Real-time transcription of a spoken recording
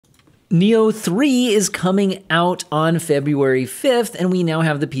Nioh 3 is coming out on February 5th, and we now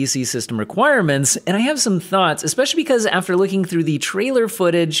have the PC system requirements. And I have some thoughts, especially because after looking through the trailer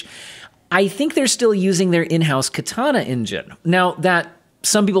footage, I think they're still using their in-house Katana engine. Now, that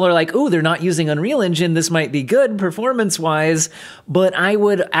some people are like, oh, they're not using Unreal Engine, this might be good performance-wise, but I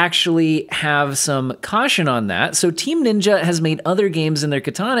would actually have some caution on that. So Team Ninja has made other games in their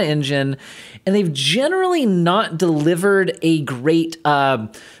Katana engine, and they've generally not delivered a great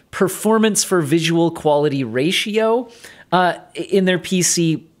performance for visual quality ratio in their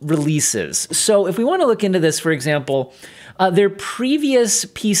PC releases. So if we want to look into this, for example, their previous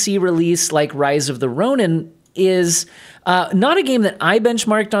PC release, like Rise of the Ronin, is not a game that I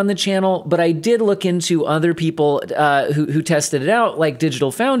benchmarked on the channel, but I did look into other people who tested it out, like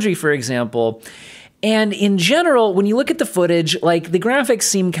Digital Foundry, for example. And in general, when you look at the footage, like the graphics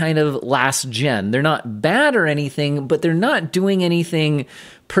seem kind of last gen. They're not bad or anything, but they're not doing anything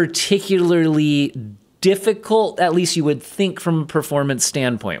particularly difficult, at least you would think from a performance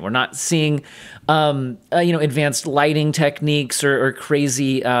standpoint. We're not seeing, advanced lighting techniques or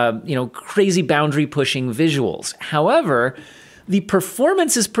crazy, crazy boundary pushing visuals. However, the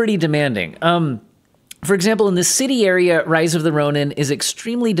performance is pretty demanding. For example, in the city area, Rise of the Ronin is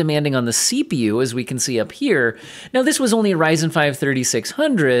extremely demanding on the CPU, as we can see up here. Now, this was only a Ryzen 5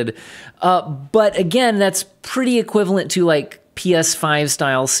 3600, but again, that's pretty equivalent to like PS5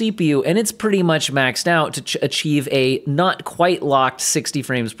 style CPU, and it's pretty much maxed out to achieve a not quite locked 60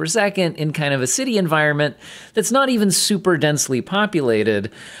 frames per second in kind of a city environment that's not even super densely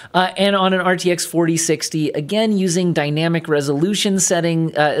populated. And on an RTX 4060, again, using dynamic resolution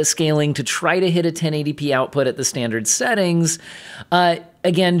scaling to try to hit a 1080p output at the standard settings,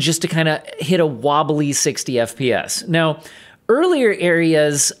 again, just to kind of hit a wobbly 60 FPS. Now, earlier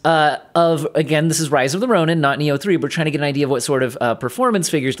areas again, this is Rise of the Ronin, not Nioh 3. We're trying to get an idea of what sort of performance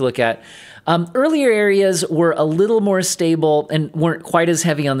figures to look at. Earlier areas were a little more stable and weren't quite as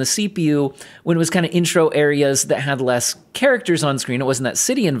heavy on the CPU when it was kind of intro areas that had less characters on screen. It wasn't that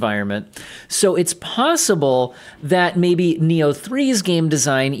city environment. So it's possible that maybe Nioh 3's game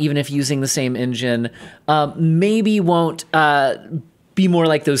design, even if using the same engine, maybe won't be more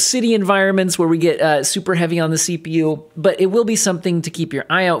like those city environments where we get super heavy on the CPU, but it will be something to keep your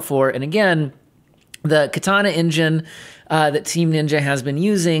eye out for. And again, the Katana engine that Team Ninja has been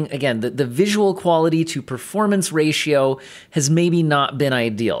using, again, the visual quality to performance ratio has maybe not been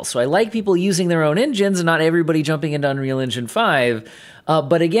ideal. So I like people using their own engines and not everybody jumping into Unreal Engine 5.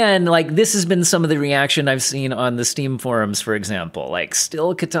 But again, like this has been some of the reaction I've seen on the Steam forums, for example, like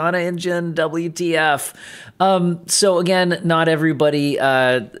still Katana engine, WTF. So again, not everybody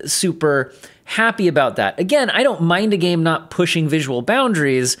super happy about that. Again, I don't mind a game not pushing visual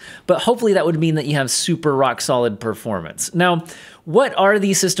boundaries, but hopefully that would mean that you have super rock solid performance. Now, what are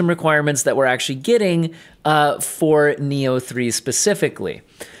the system requirements that we're actually getting for Nioh 3 specifically?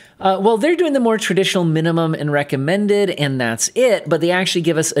 Well, they're doing the more traditional minimum and recommended, and that's it, but they actually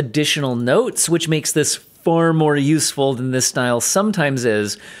give us additional notes, which makes this far more useful than this style sometimes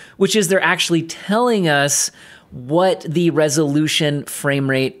is, which is they're actually telling us what the resolution, frame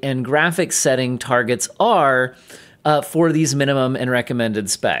rate, and graphics setting targets are for these minimum and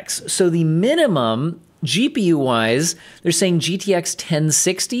recommended specs. So the minimum, GPU-wise, they're saying GTX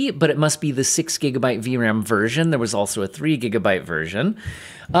 1060, but it must be the 6GB VRAM version. There was also a 3GB version.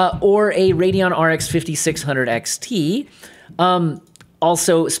 Or a Radeon RX 5600 XT,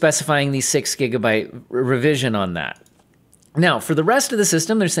 also specifying the 6GB revision on that. Now, for the rest of the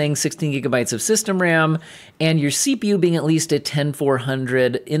system, they're saying 16GB of system RAM, and your CPU being at least a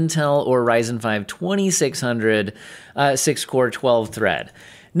 10400 Intel or Ryzen 5 2600 6-core 12-thread.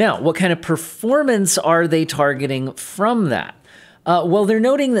 Now, what kind of performance are they targeting from that? Well, they're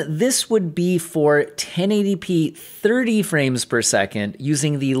noting that this would be for 1080p 30 frames per second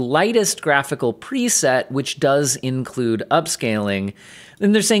using the lightest graphical preset, which does include upscaling.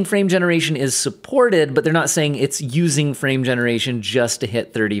 And they're saying frame generation is supported, but they're not saying it's using frame generation just to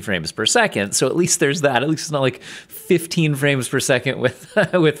hit 30 frames per second. So at least there's that. At least it's not like 15 frames per second with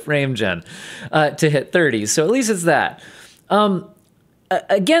with frame gen to hit 30. So at least it's that.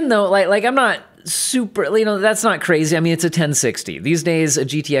 Again, though, like I'm not super, that's not crazy. I mean, it's a 1060. These days, a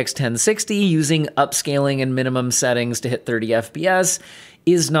GTX 1060 using upscaling and minimum settings to hit 30 FPS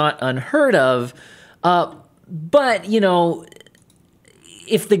is not unheard of. But,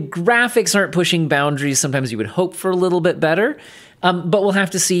 if the graphics aren't pushing boundaries, sometimes you would hope for a little bit better. But we'll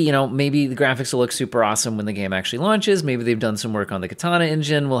have to see, maybe the graphics will look super awesome when the game actually launches. Maybe they've done some work on the Katana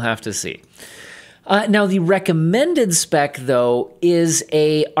engine. We'll have to see. Now, the recommended spec, though, is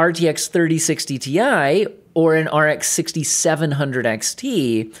a RTX 3060 Ti or an RX 6700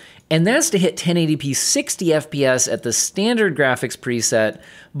 XT, and that's to hit 1080p 60 FPS at the standard graphics preset,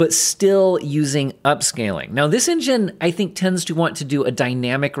 but still using upscaling. Now, this engine, I think, tends to want to do a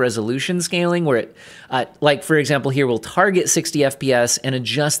dynamic resolution scaling where it, like for example here, will target 60 FPS and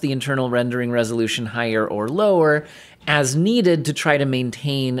adjust the internal rendering resolution higher or lower as needed to try to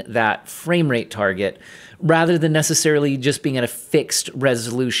maintain that frame rate target, rather than necessarily just being at a fixed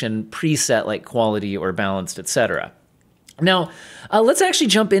resolution preset like quality or balanced, etc. Now, let's actually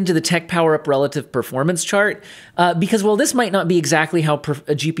jump into the Tech Power Up relative performance chart, because while this might not be exactly how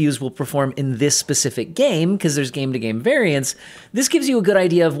GPUs will perform in this specific game, because there's game-to-game variance, this gives you a good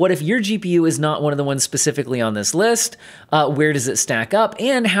idea of what if your GPU is not one of the ones specifically on this list, where does it stack up,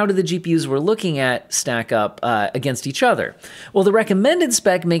 and how do the GPUs we're looking at stack up against each other? Well, the recommended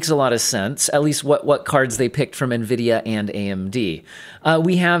spec makes a lot of sense, at least what cards they picked from NVIDIA and AMD.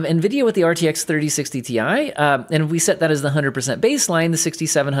 We have NVIDIA with the RTX 3060 Ti, and if we set that as the 100% baseline, the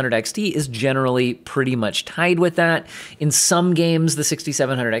 6700 XT is generally pretty much tied with that. In some games, the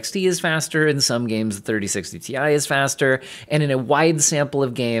 6700 XT is faster. In some games, the 3060 Ti is faster. And in a wide sample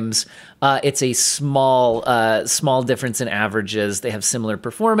of games, it's a small difference in averages. They have similar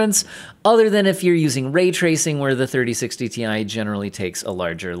performance, other than if you're using ray tracing, where the 3060 Ti generally takes a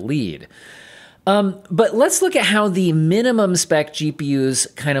larger lead. But let's look at how the minimum spec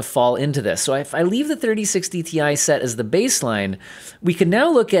GPUs kind of fall into this. So if I leave the 3060 Ti set as the baseline, we can now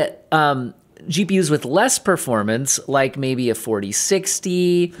look at GPUs with less performance, like maybe a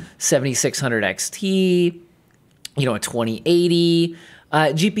 4060, 7600 XT, a 2080.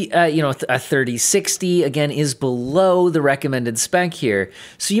 A 3060, again, is below the recommended spec here.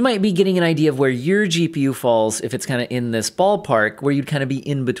 So you might be getting an idea of where your GPU falls if it's kind of in this ballpark, where you'd kind of be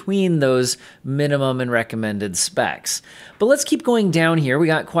in between those minimum and recommended specs. But let's keep going down here. We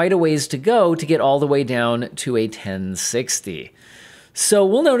got quite a ways to go to get all the way down to a 1060. So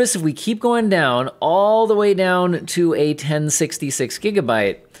we'll notice if we keep going down, all the way down to a 1066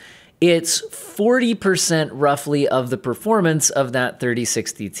 gigabyte, it's 40% roughly of the performance of that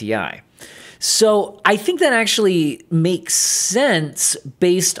 3060 Ti. So I think that actually makes sense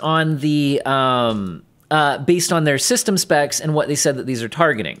based on the based on their system specs and what they said that these are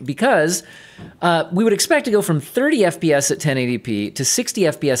targeting, because we would expect to go from 30 FPS at 1080p to 60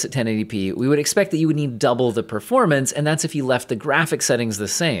 FPS at 1080p. We would expect that you would need double the performance, and that's if you left the graphic settings the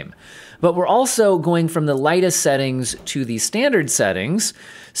same. But we're also going from the lightest settings to the standard settings,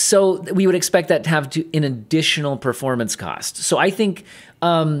 so we would expect that to have an additional performance cost. So I think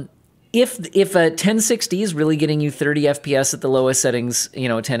if a 1060 is really getting you 30 FPS at the lowest settings,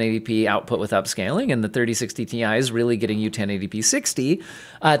 1080p output with upscaling, and the 3060 Ti is really getting you 1080p 60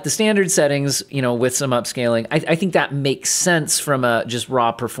 at the standard settings, with some upscaling, I think that makes sense from a just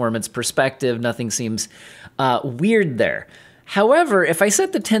raw performance perspective. Nothing seems weird there. However, if I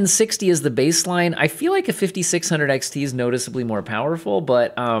set the 1060 as the baseline, I feel like a 5600 XT is noticeably more powerful,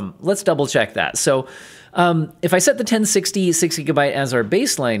 but let's double check that. So if I set the 1060 6GB as our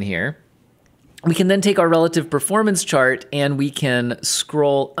baseline here, we can then take our relative performance chart and we can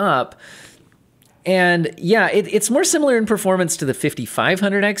scroll up. And yeah, it's more similar in performance to the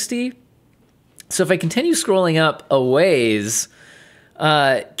 5500 XT. So if I continue scrolling up a ways,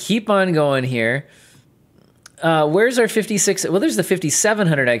 keep on going here. Where's our 56? Well, there's the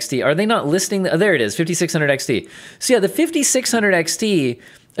 5700 XT. Are they not listing? Oh, there it is, 5600 XT. So yeah, the 5600 XT,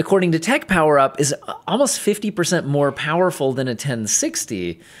 according to Tech Power Up, is almost 50% more powerful than a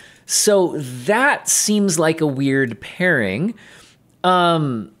 1060. So that seems like a weird pairing.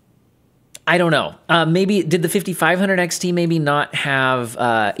 I don't know. Maybe did the 5500 XT maybe not have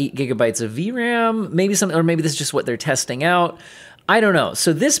 8 gigabytes of VRAM? Maybe some, or maybe this is just what they're testing out. I don't know.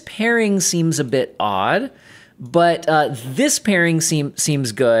 So this pairing seems a bit odd. But this pairing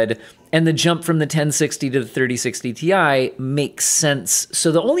seems good, and the jump from the 1060 to the 3060 Ti makes sense.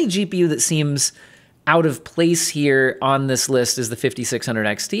 So the only GPU that seems out of place here on this list is the 5600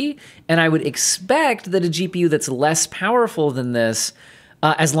 XT, and I would expect that a GPU that's less powerful than this,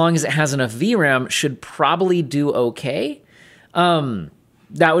 as long as it has enough VRAM, should probably do okay.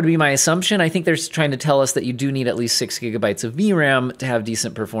 That would be my assumption. I think they're trying to tell us that you do need at least 6 gigabytes of VRAM to have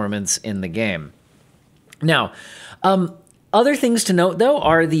decent performance in the game. Now, other things to note, though,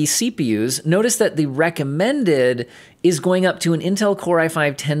 are the CPUs. Notice that the recommended is going up to an Intel Core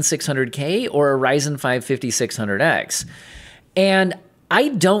i5-10600K or a Ryzen 5 5600X. And I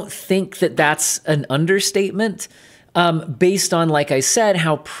don't think that that's an understatement, based on, like I said,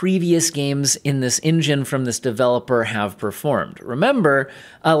 how previous games in this engine from this developer have performed. Remember,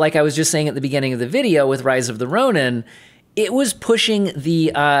 like I was just saying at the beginning of the video with Rise of the Ronin, it was pushing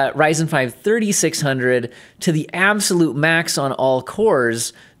the Ryzen 5 3600 to the absolute max on all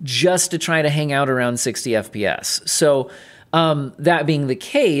cores just to try to hang out around 60 FPS. So that being the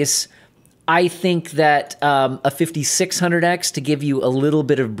case, I think that a 5600X to give you a little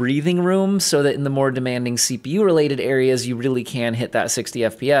bit of breathing room so that in the more demanding CPU-related areas, you really can hit that 60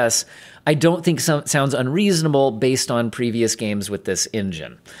 FPS, I don't think sounds unreasonable based on previous games with this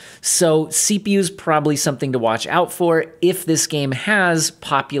engine. So CPU is probably something to watch out for if this game has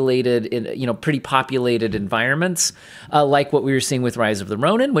populated, pretty populated environments, like what we were seeing with Rise of the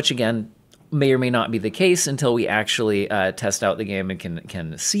Ronin, which again, may or may not be the case until we actually test out the game and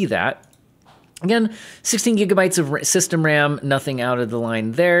can see that. Again, 16 gigabytes of system RAM, nothing out of the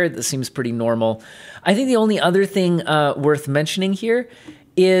line there. That seems pretty normal. I think the only other thing worth mentioning here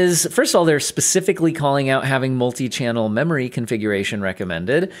is, first of all, they're specifically calling out having multi-channel memory configuration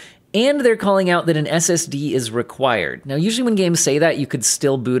recommended, and they're calling out that an SSD is required. Now, usually when games say that, you could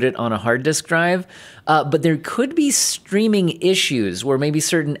still boot it on a hard disk drive, but there could be streaming issues where maybe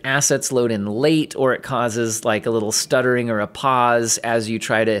certain assets load in late, or it causes like a little stuttering or a pause as you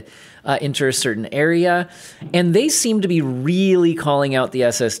try to enter a certain area. And they seem to be really calling out the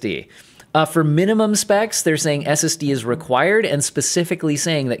SSD. For minimum specs, they're saying SSD is required and specifically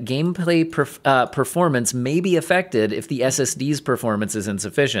saying that gameplay performance may be affected if the SSD's performance is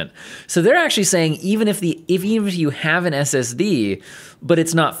insufficient. So they're actually saying even if you have an SSD, but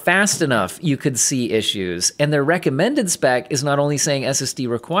it's not fast enough, you could see issues. And their recommended spec is not only saying SSD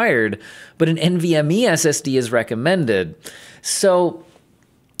required, but an NVMe SSD is recommended. So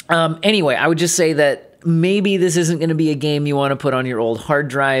anyway, I would just say that maybe this isn't going to be a game you want to put on your old hard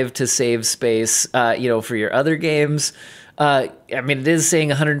drive to save space, for your other games. I mean, it is saying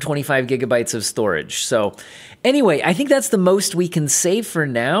 125 gigabytes of storage. So anyway, I think that's the most we can say for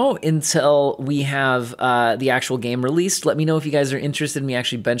now until we have the actual game released. Let me know if you guys are interested in me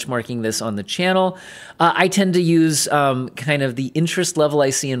actually benchmarking this on the channel. I tend to use kind of the interest level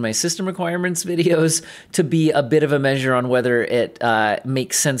I see in my system requirements videos to be a bit of a measure on whether it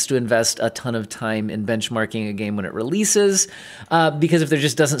makes sense to invest a ton of time in benchmarking a game when it releases. Because if there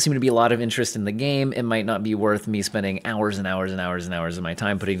just doesn't seem to be a lot of interest in the game, it might not be worth me spending hours and hours and hours and hours of my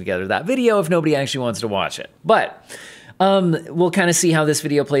time putting together that video if nobody actually wants to watch it. But we'll kind of see how this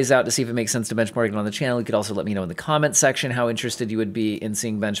video plays out to see if it makes sense to benchmark it on the channel. You could also let me know in the comment section how interested you would be in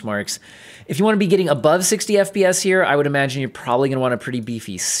seeing benchmarks. If you want to be getting above 60 FPS here, I would imagine you're probably going to want a pretty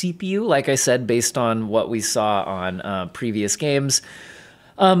beefy CPU, like I said, based on what we saw on previous games.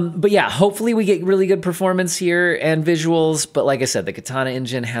 But yeah, hopefully we get really good performance here and visuals. But like I said, the Katana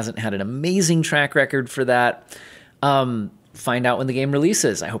engine hasn't had an amazing track record for that. Find out when the game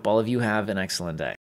releases. I hope all of you have an excellent day.